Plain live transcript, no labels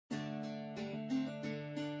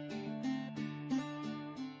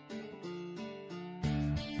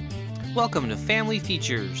Welcome to Family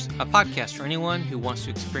Features, a podcast for anyone who wants to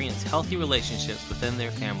experience healthy relationships within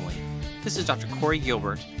their family. This is Dr. Corey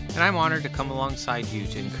Gilbert, and I'm honored to come alongside you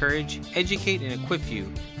to encourage, educate, and equip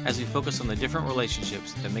you as we focus on the different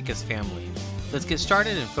relationships that make us family. Let's get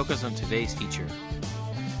started and focus on today's feature.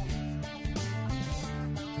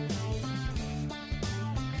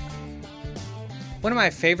 One of my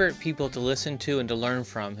favorite people to listen to and to learn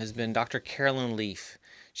from has been Dr. Carolyn Leaf.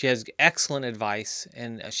 She has excellent advice,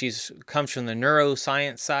 and she's comes from the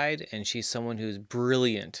neuroscience side, and she's someone who's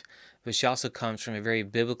brilliant, but she also comes from a very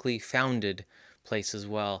biblically founded place as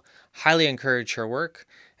well. Highly encourage her work,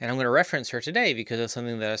 and I'm going to reference her today because of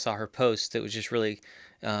something that I saw her post that was just really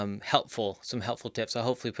helpful, some helpful tips. I'll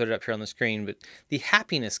hopefully put it up here on the screen, but the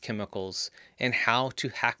happiness chemicals and how to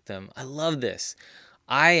hack them. I love this.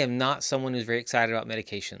 I am not someone who's very excited about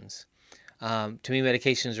medications. To me,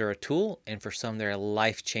 medications are a tool, and for some, they're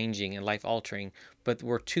life-changing and life-altering, but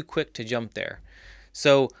we're too quick to jump there.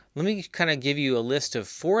 So let me kind of give you a list of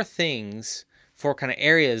four kind of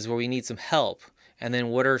areas where we need some help, and then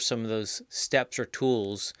what are some of those steps or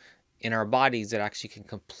tools in our bodies that actually can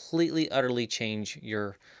completely, utterly change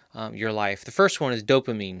your life. The first one is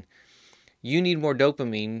dopamine. You need more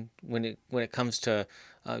dopamine when it comes to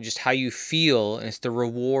just how you feel, and it's the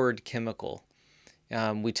reward chemical.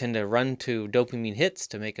 We tend to run to dopamine hits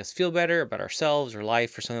to make us feel better about ourselves or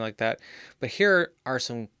life or something like that. But here are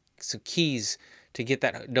some keys to get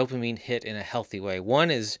that dopamine hit in a healthy way. One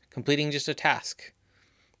is completing just a task.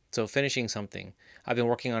 So finishing something. I've been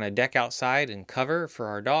working on a deck outside and cover for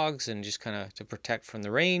our dogs and just kind of to protect from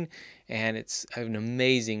the rain. And it's an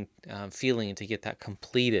amazing feeling to get that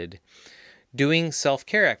completed. Doing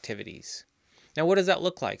self-care activities. Now, what does that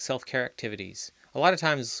look like, self-care activities? A lot of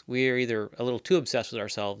times we are either a little too obsessed with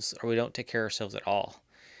ourselves or we don't take care of ourselves at all.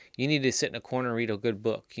 You need to sit in a corner and read a good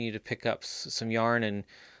book. You need to pick up some yarn and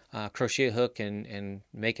crochet a hook and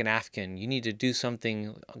make an afghan. You need to do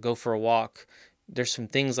something, go for a walk. There's some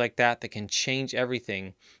things like that can change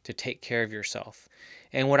everything to take care of yourself.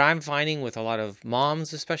 And what I'm finding with a lot of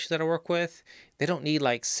moms, especially that I work with, they don't need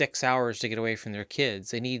like 6 hours to get away from their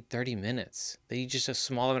kids. They need 30 minutes. They need just a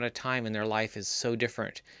small amount of time, and their life is so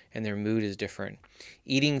different and their mood is different.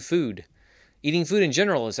 Eating food. Eating food in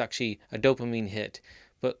general is actually a dopamine hit,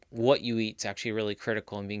 but what you eat is actually really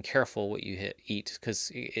critical, and being careful what you eat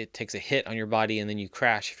because it takes a hit on your body and then you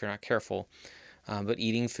crash if you're not careful. But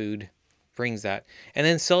eating food brings that. And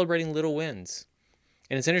then celebrating little wins.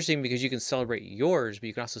 And it's interesting because you can celebrate yours, but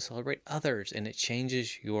you can also celebrate others, and it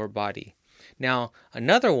changes your body. Now,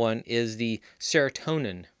 another one is the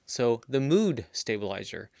serotonin, so the mood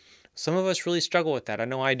stabilizer. Some of us really struggle with that. I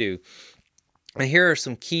know I do. And here are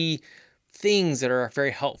some key things that are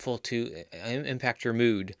very helpful to impact your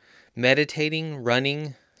mood. Meditating,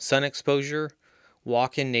 running, sun exposure,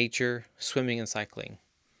 walk in nature, swimming and cycling.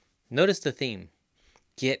 Notice the theme.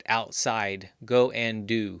 Get outside, go and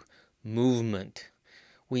do. Movement.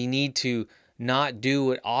 We need to not do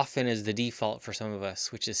what often is the default for some of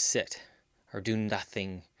us, which is sit or do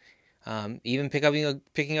nothing. Even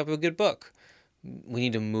picking up a good book. We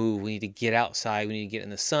need to move. We need to get outside. We need to get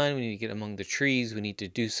in the sun. We need to get among the trees. We need to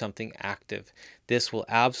do something active. This will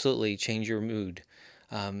absolutely change your mood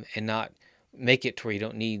and not make it to where you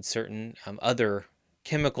don't need certain other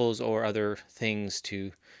chemicals or other things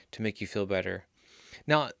to make you feel better.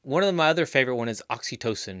 Now, one of my other favorite one is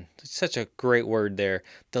oxytocin. It's such a great word there.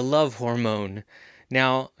 The love hormone.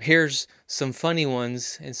 Now, here's some funny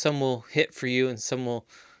ones, and some will hit for you, and some will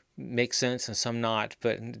make sense, and some not.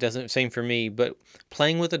 But it doesn't same for me. But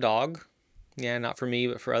playing with a dog, yeah, not for me,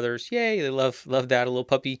 but for others, yay! They love that. A little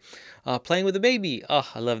puppy. Playing with a baby, oh,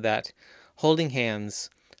 I love that. Holding hands,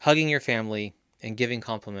 hugging your family, and giving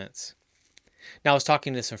compliments. Now, I was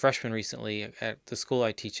talking to some freshmen recently at the school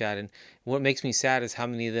I teach at, and what makes me sad is how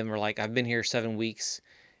many of them are like, I've been here 7 weeks,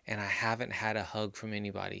 and I haven't had a hug from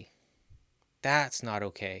anybody. That's not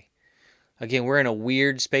okay. Again, we're in a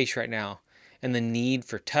weird space right now, and the need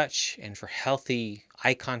for touch and for healthy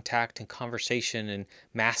eye contact and conversation and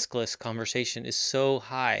maskless conversation is so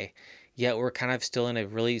high, yet we're kind of still in a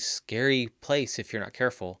really scary place if you're not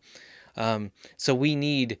careful. So we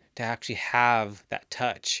need to actually have that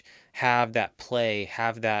touch, have that play,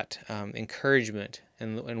 have that encouragement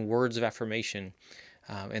and words of affirmation.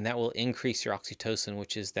 And that will increase your oxytocin,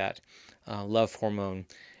 which is that love hormone.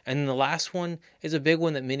 And then the last one is a big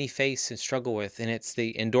one that many face and struggle with, and it's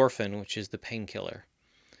the endorphin, which is the painkiller.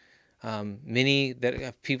 Many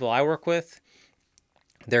people I work with,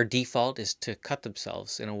 their default is to cut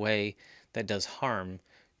themselves in a way that does harm,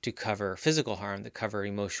 to cover physical harm, that cover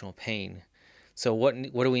emotional pain. So what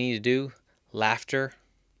do we need to do? Laughter,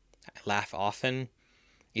 laugh often,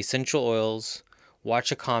 essential oils,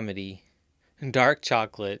 watch a comedy, dark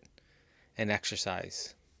chocolate, and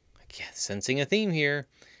exercise. Yeah, sensing a theme here.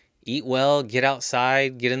 Eat well, get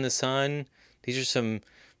outside, get in the sun. These are some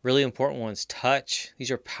really important ones. Touch.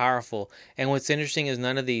 These are powerful. And what's interesting is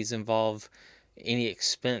none of these involve any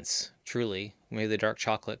expense, truly. Maybe the dark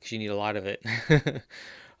chocolate, because you need a lot of it.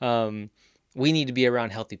 We need to be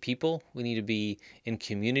around healthy people. We need to be in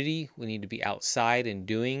community. We need to be outside and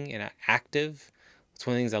doing and active. It's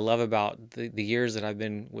one of the things I love about the years that I've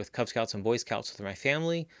been with Cub Scouts and Boy Scouts with my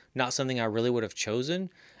family. Not something I really would have chosen.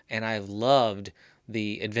 And I've loved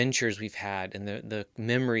the adventures we've had and the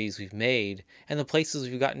memories we've made and the places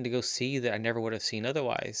we've gotten to go see that I never would have seen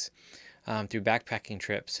otherwise, through backpacking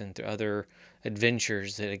trips and through other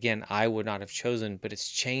adventures that, again, I would not have chosen, but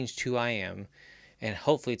it's changed who I am. And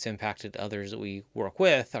hopefully it's impacted others that we work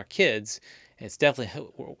with, our kids. And it's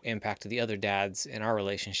definitely impacted the other dads in our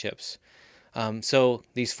relationships. So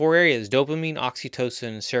these 4 areas: dopamine,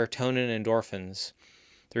 oxytocin, serotonin, endorphins,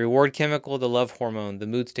 the reward chemical, the love hormone, the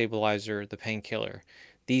mood stabilizer, the painkiller.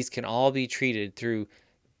 These can all be treated through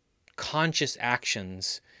conscious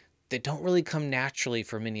actions that don't really come naturally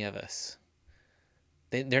for many of us.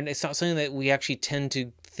 It's not something that we actually tend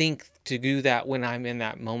to think to do that when I'm in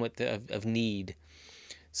that moment of need.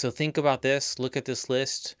 So think about this, look at this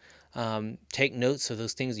list, take notes of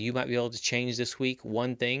those things that you might be able to change this week,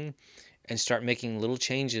 one thing, and start making little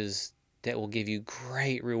changes that will give you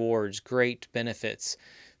great rewards, great benefits,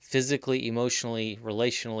 physically, emotionally,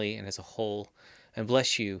 relationally, and as a whole. And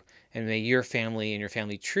bless you, and may your family and your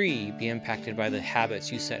family tree be impacted by the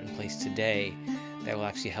habits you set in place today that will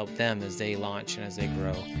actually help them as they launch and as they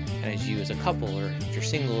grow. And as you as a couple, or if you're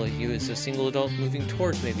single, you as a single adult moving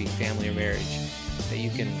towards maybe family or marriage, that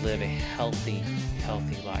you can live a healthy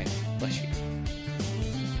life. Bless you.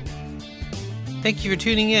 Thank you for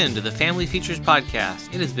tuning in to the Family Features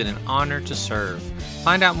Podcast. It has been an honor to serve.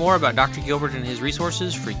 Find out more about Dr. Gilbert and his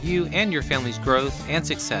resources for you and your family's growth and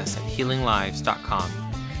success at healinglives.com.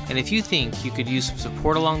 And if you think you could use some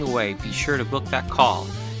support along the way, be sure to book that call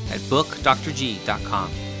at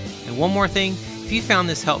bookdrg.com. And one more thing, if you found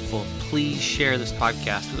this helpful, please share this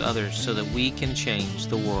podcast with others so that we can change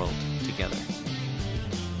the world together.